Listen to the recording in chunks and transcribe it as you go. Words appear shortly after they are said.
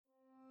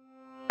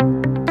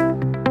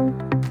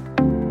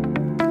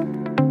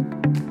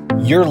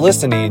You're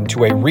listening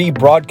to a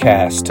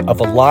rebroadcast of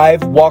a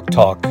live walk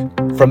talk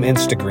from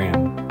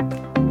Instagram.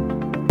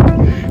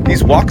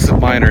 These walks of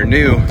mine are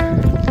new.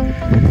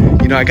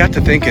 I got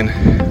to thinking,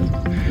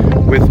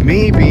 with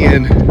me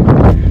being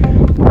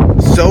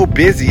so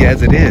busy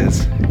as it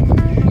is,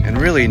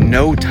 and really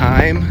no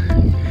time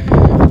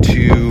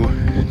to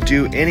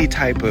do any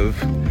type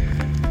of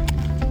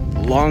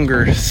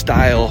longer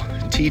style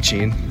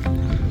teaching,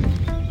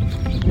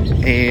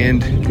 and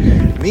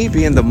me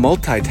being the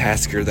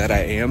multitasker that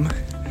I am,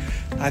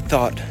 I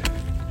thought,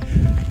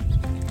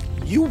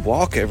 you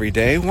walk every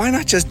day, why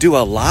not just do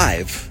a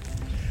live?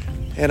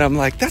 And I'm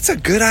like, that's a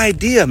good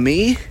idea,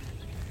 me.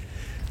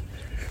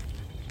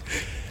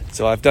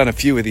 So I've done a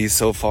few of these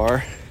so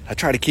far. I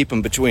try to keep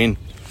them between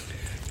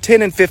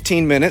 10 and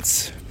 15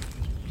 minutes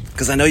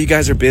because I know you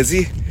guys are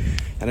busy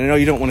and I know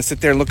you don't want to sit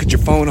there and look at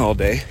your phone all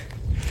day.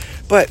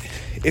 But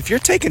if you're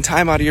taking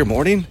time out of your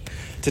morning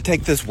to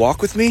take this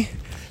walk with me,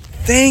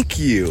 thank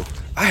you.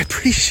 I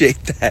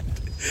appreciate that.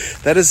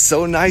 That is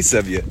so nice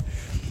of you.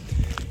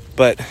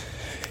 But,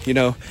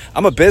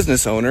 I'm a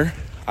business owner.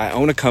 I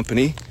own a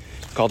company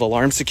called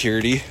Alarm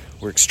Security.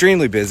 We're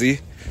extremely busy.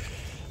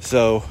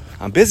 So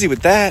I'm busy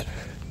with that.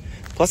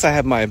 Plus I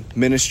have my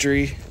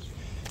ministry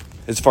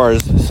as far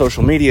as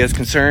social media is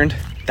concerned.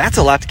 That's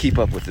a lot to keep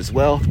up with as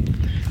well.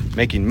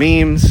 Making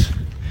memes,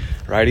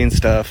 writing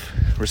stuff,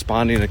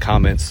 responding to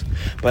comments.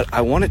 But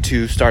I wanted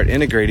to start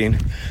integrating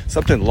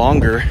something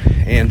longer.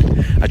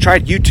 And I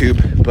tried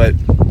YouTube, but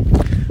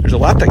there's a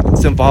lot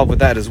that's involved with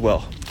that as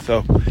well.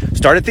 So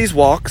started these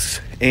walks,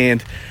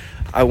 and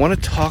I want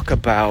to talk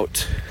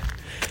about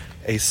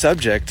a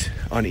subject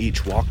on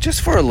each walk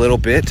just for a little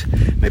bit,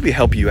 maybe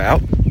help you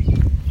out.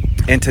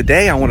 And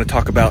today I want to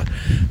talk about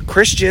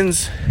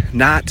Christians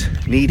not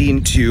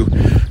needing to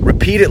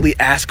repeatedly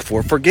ask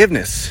for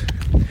forgiveness.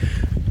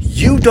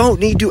 You don't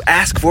need to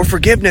ask for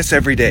forgiveness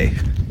every day.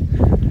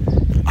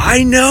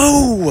 I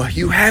know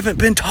you haven't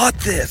been taught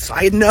this.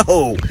 I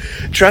know.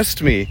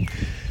 Trust me.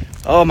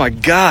 Oh my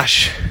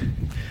gosh.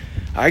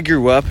 I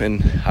grew up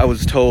and I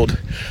was told,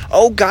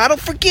 oh, God will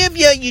forgive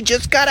you. You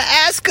just got to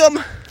ask him.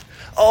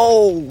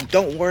 Oh,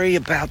 don't worry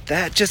about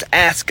that. Just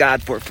ask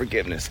God for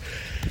forgiveness.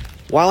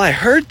 While I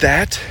heard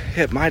that,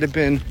 it might have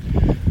been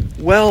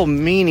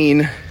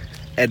well-meaning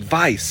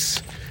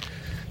advice.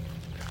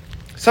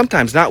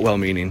 Sometimes not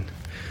well-meaning.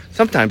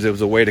 Sometimes it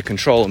was a way to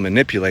control and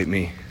manipulate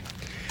me.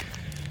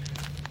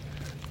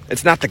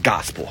 It's not the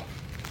gospel.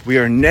 We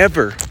are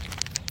never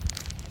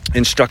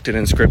instructed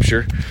in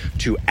Scripture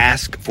to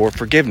ask for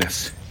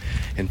forgiveness.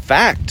 In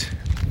fact,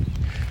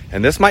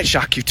 and this might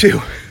shock you too,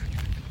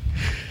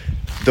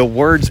 the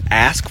words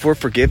ask for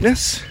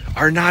forgiveness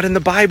are not in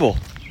the Bible.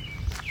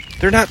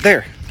 They're not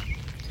there.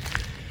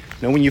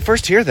 Now, when you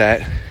first hear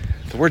that,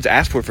 the words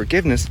ask for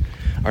forgiveness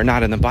are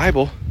not in the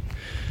Bible,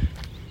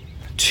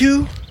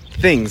 two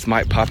things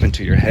might pop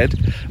into your head,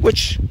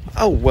 which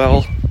a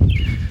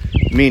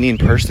well-meaning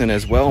person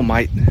as well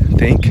might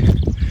think.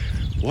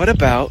 What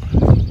about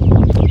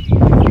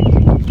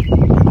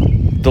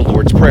the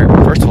Lord's Prayer?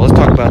 First of all, let's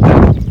talk about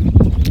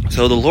that.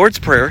 So the Lord's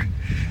Prayer,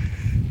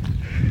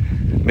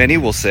 many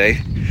will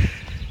say,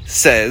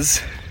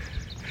 says,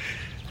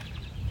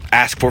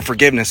 ask for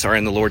forgiveness are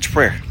in the Lord's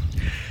Prayer.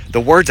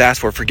 The words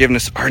ask for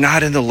forgiveness are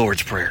not in the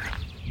Lord's Prayer.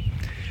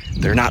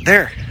 They're not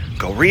there.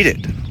 Go read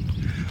it.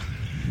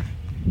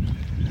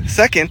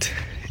 Second,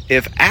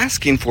 if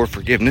asking for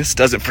forgiveness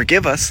doesn't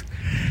forgive us,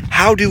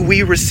 how do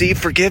we receive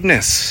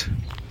forgiveness?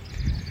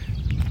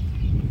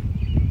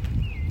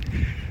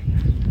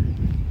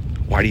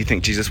 Why do you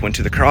think Jesus went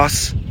to the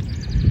cross?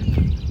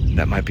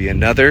 That might be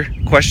another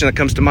question that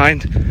comes to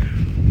mind.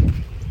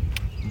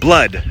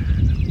 Blood.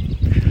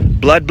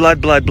 Blood, blood,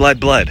 blood, blood,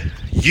 blood.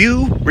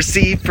 You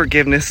receive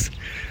forgiveness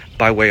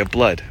by way of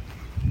blood.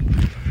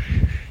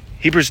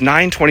 Hebrews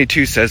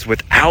 9:22 says,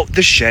 without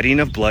the shedding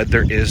of blood,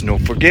 there is no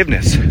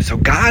forgiveness. So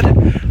God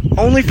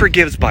only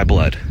forgives by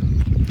blood.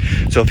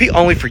 So if he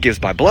only forgives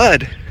by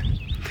blood,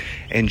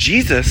 and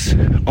Jesus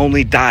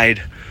only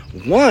died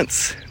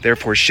once,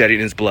 therefore shedding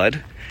his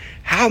blood,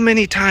 how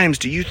many times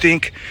do you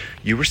think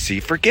you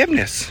receive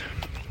forgiveness?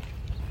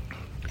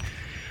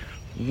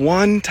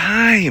 One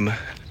time.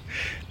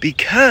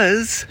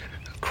 Because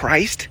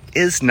Christ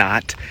is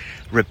not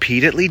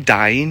repeatedly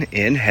dying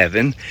in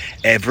heaven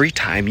every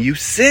time you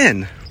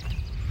sin.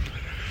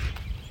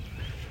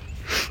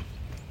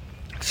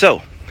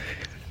 So,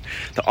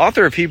 the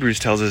author of Hebrews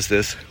tells us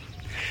this.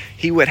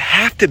 He would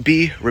have to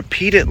be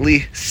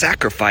repeatedly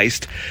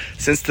sacrificed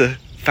since the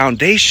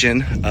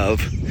foundation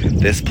of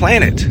this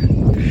planet.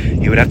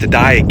 He would have to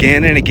die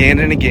again and again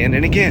and again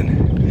and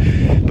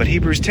again. But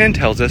Hebrews 10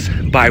 tells us,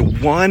 by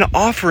one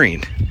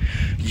offering,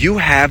 you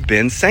have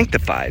been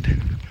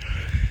sanctified.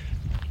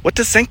 What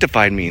does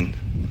sanctified mean?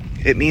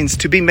 It means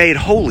to be made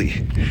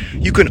holy.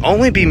 You can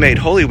only be made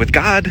holy with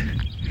God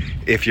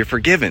if you're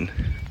forgiven.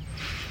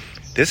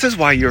 This is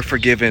why you're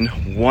forgiven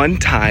one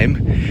time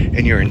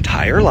in your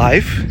entire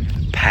life,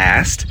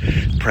 past,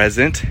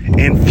 present,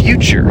 and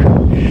future.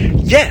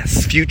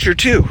 Yes, future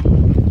too.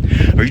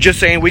 Are you just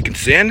saying we can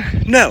sin?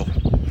 No.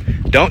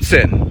 Don't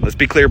sin. Let's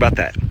be clear about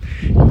that.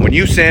 When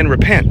you sin,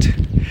 repent.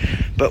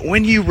 But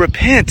when you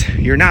repent,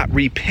 you're not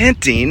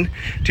repenting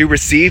to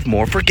receive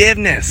more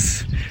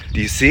forgiveness. Do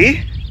you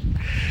see?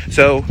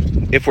 So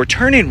if we're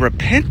turning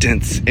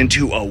repentance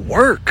into a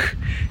work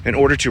in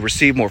order to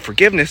receive more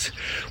forgiveness,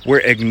 we're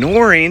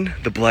ignoring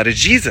the blood of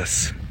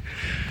Jesus.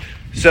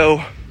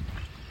 So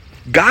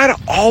God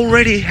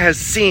already has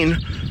seen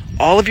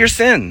all of your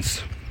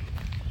sins.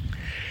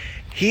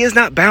 He is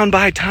not bound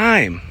by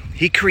time.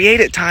 He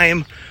created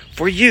time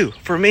for you,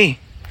 for me.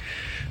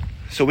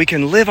 So we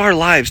can live our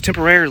lives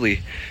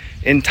temporarily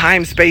in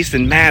time, space,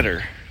 and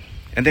matter,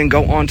 and then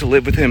go on to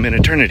live with Him in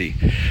eternity.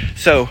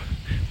 So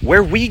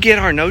where we get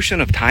our notion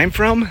of time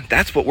from,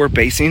 that's what we're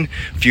basing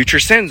future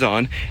sins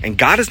on, and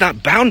God is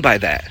not bound by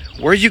that.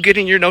 Where are you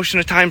getting your notion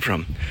of time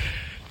from?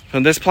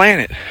 From this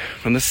planet,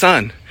 from the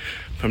sun,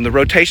 from the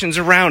rotations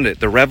around it,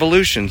 the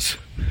revolutions.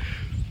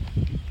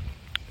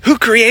 Who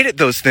created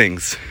those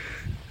things?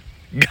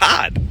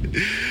 God.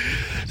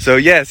 So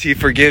yes, He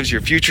forgives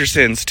your future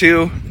sins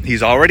too.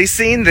 He's already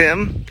seen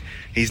them.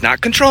 He's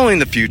not controlling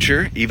the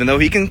future, even though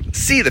He can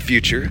see the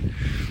future.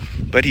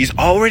 But He's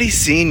already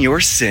seen your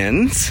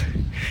sins,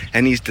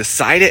 and He's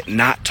decided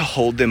not to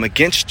hold them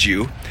against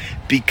you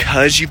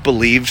because you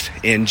believed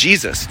in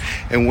Jesus.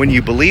 And when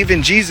you believe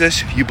in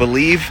Jesus, you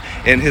believe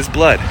in His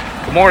blood.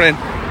 Good morning.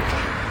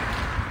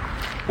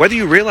 Whether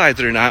you realize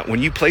it or not,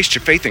 when you placed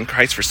your faith in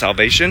Christ for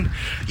salvation,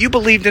 you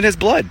believed in His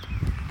blood.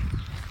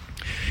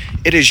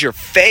 It is your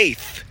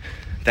faith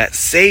that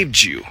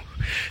saved you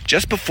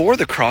just before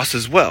the cross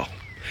as well.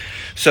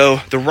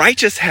 So the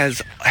righteous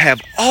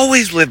have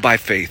always lived by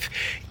faith,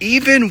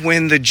 even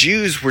when the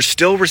Jews were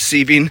still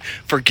receiving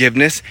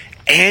forgiveness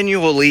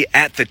annually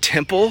at the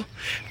temple.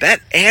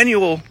 That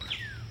annual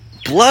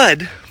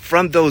blood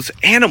from those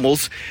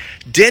animals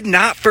did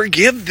not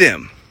forgive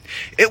them.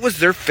 It was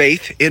their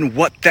faith in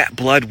what that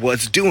blood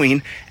was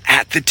doing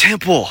at the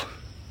temple.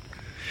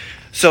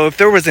 So if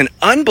there was an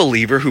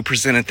unbeliever who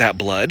presented that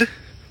blood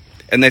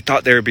and they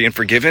thought they were being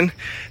forgiven,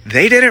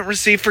 they didn't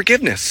receive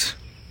forgiveness.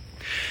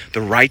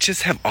 The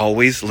righteous have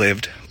always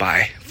lived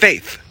by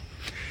faith.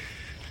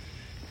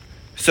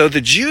 So the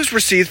Jews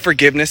received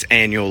forgiveness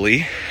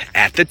annually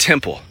at the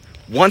temple.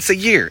 Once a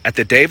year, at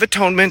the Day of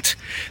Atonement,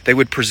 they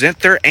would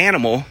present their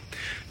animal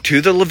to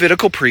the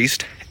Levitical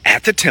priest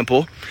at the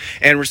temple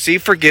and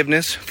receive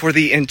forgiveness for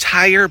the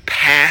entire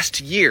past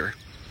year.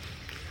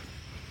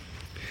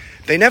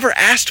 They never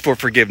asked for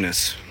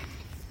forgiveness.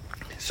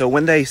 So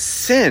when they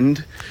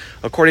sinned,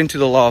 according to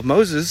the law of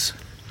Moses,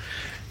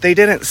 they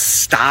didn't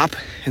stop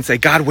and say,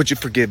 God, would you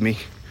forgive me?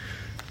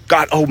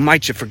 God, oh,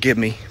 might you forgive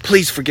me?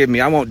 Please forgive me.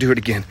 I won't do it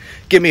again.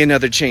 Give me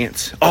another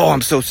chance. Oh,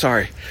 I'm so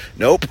sorry.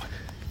 Nope.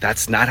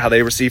 That's not how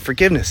they received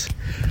forgiveness.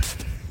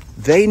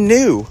 They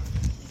knew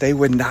they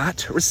would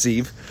not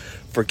receive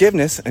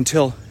forgiveness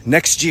until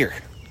next year.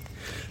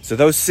 So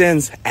those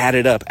sins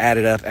added up.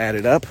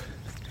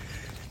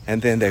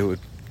 And then they would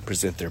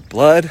present their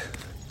blood,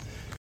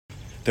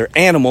 their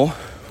animal,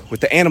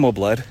 with the animal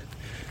blood,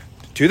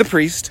 to the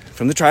priest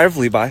from the tribe of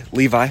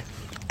Levi,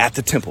 at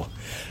the temple.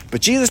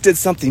 But Jesus did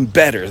something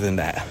better than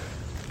that.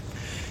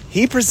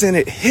 He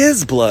presented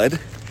His blood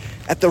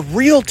at the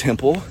real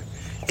temple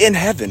in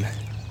heaven.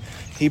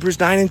 Hebrews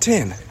 9 and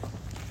 10.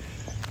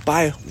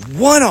 By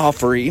one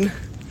offering,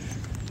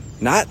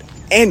 not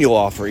annual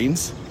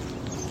offerings,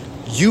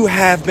 you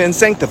have been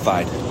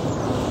sanctified.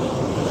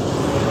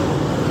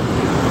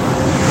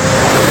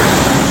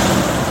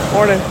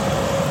 Morning.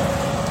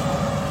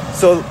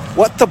 So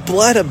what the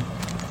blood of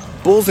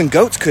bulls and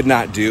goats could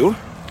not do,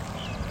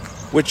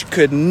 which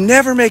could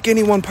never make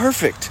anyone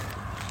perfect,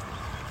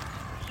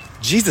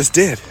 Jesus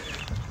did.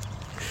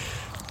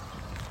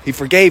 He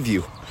forgave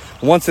you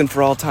once and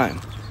for all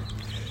time.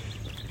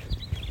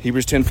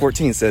 Hebrews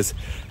 10:14 says,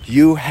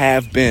 you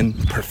have been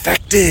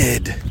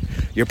perfected.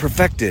 You're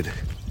perfected.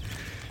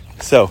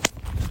 So,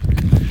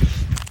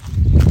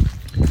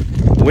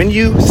 when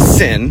you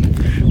sin,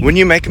 when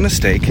you make a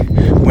mistake,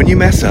 when you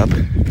mess up,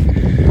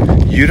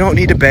 you don't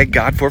need to beg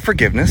God for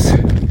forgiveness.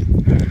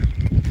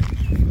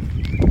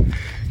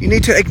 You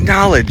need to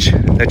acknowledge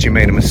that you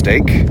made a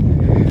mistake.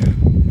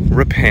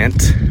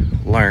 Repent,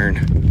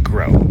 learn,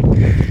 grow.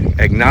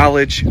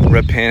 Acknowledge,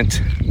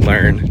 repent,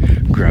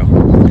 learn, grow.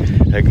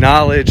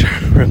 Acknowledge,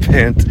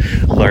 repent,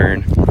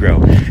 learn, grow.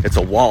 It's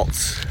a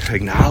waltz.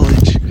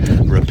 Acknowledge,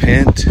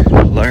 repent,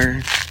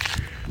 learn,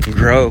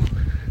 grow.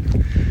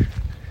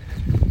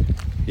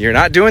 You're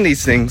not doing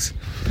these things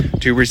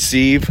to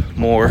receive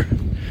more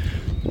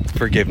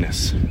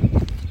forgiveness.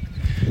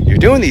 You're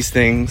doing these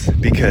things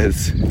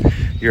because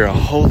you're a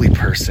holy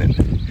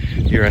person.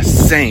 You're a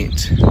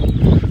saint.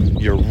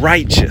 You're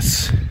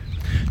righteous.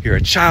 You're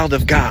a child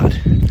of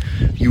God.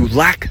 You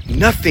lack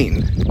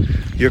nothing.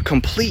 You're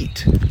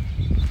complete.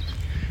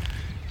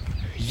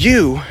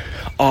 You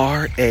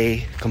are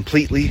a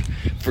completely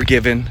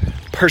forgiven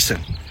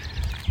person,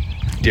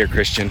 dear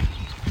Christian.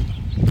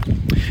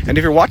 And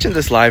if you're watching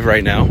this live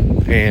right now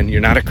and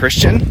you're not a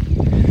Christian,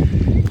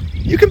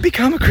 you can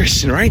become a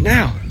Christian right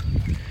now.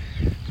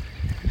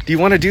 Do you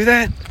want to do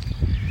that?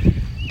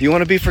 Do Do you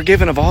want to be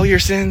forgiven of all your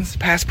sins,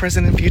 past,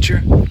 present, and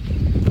future?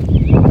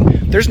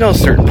 There's no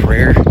certain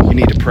prayer you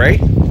need to pray.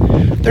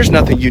 There's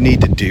nothing you need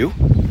to do.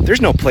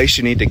 There's no place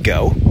you need to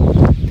go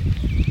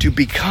to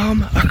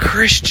become a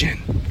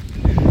Christian.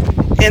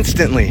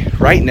 Instantly,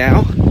 right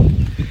now,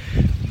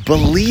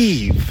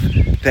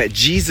 believe that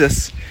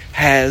Jesus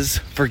has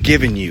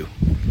forgiven you.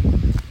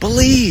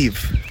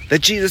 Believe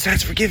that Jesus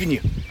has forgiven you.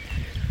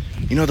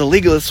 You know, the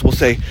legalists will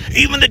say,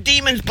 even the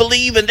demons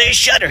believe and they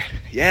shudder.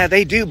 Yeah,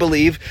 they do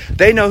believe.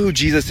 They know who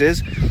Jesus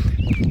is.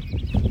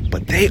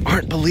 But they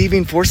aren't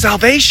believing for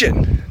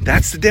salvation.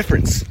 That's the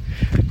difference.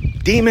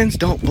 Demons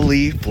don't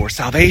believe for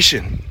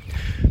salvation.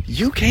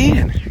 You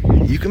can.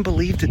 You can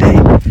believe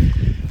today.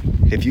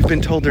 If you've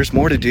been told there's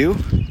more to do,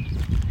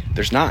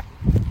 there's not.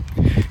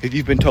 If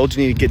you've been told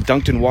you need to get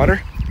dunked in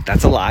water,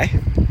 that's a lie.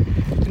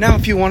 Now,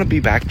 if you want to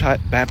be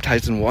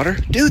baptized in water,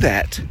 do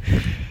that.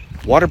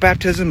 Water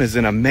baptism is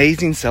an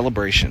amazing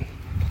celebration.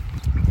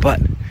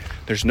 But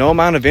there's no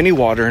amount of any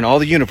water in all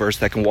the universe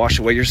that can wash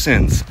away your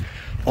sins.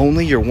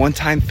 Only your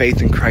one-time faith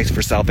in Christ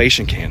for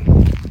salvation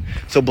can.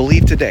 So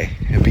believe today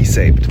and be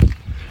saved.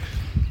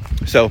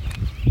 So,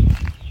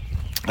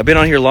 I've been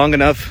on here long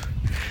enough.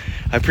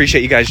 I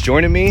appreciate you guys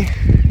joining me.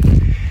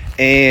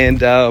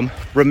 And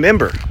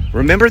remember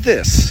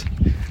this.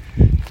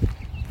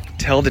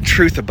 Tell the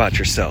truth about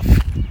yourself.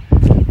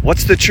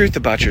 What's the truth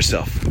about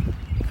yourself?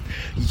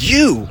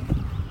 You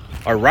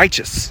are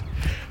righteous.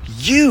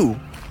 You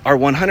are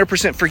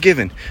 100%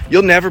 forgiven.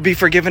 You'll never be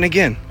forgiven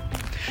again.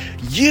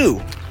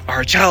 You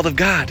are a child of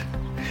God.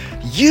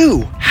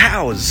 You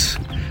house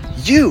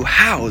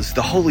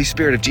the Holy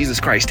Spirit of Jesus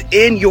Christ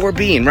in your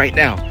being right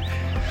now.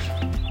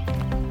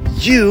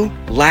 You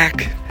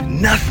lack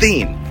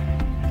nothing.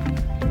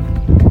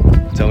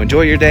 So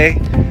enjoy your day,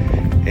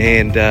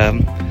 and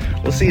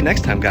we'll see you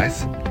next time,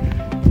 guys.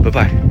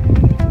 Bye-bye.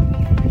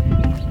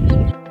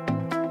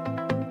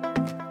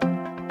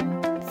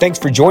 Thanks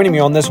for joining me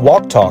on this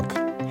Walk Talk.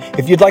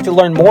 If you'd like to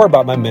learn more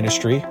about my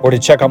ministry or to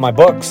check out my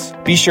books,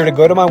 be sure to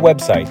go to my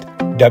website,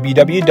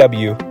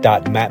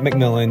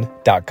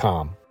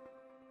 www.mattmcmillan.com.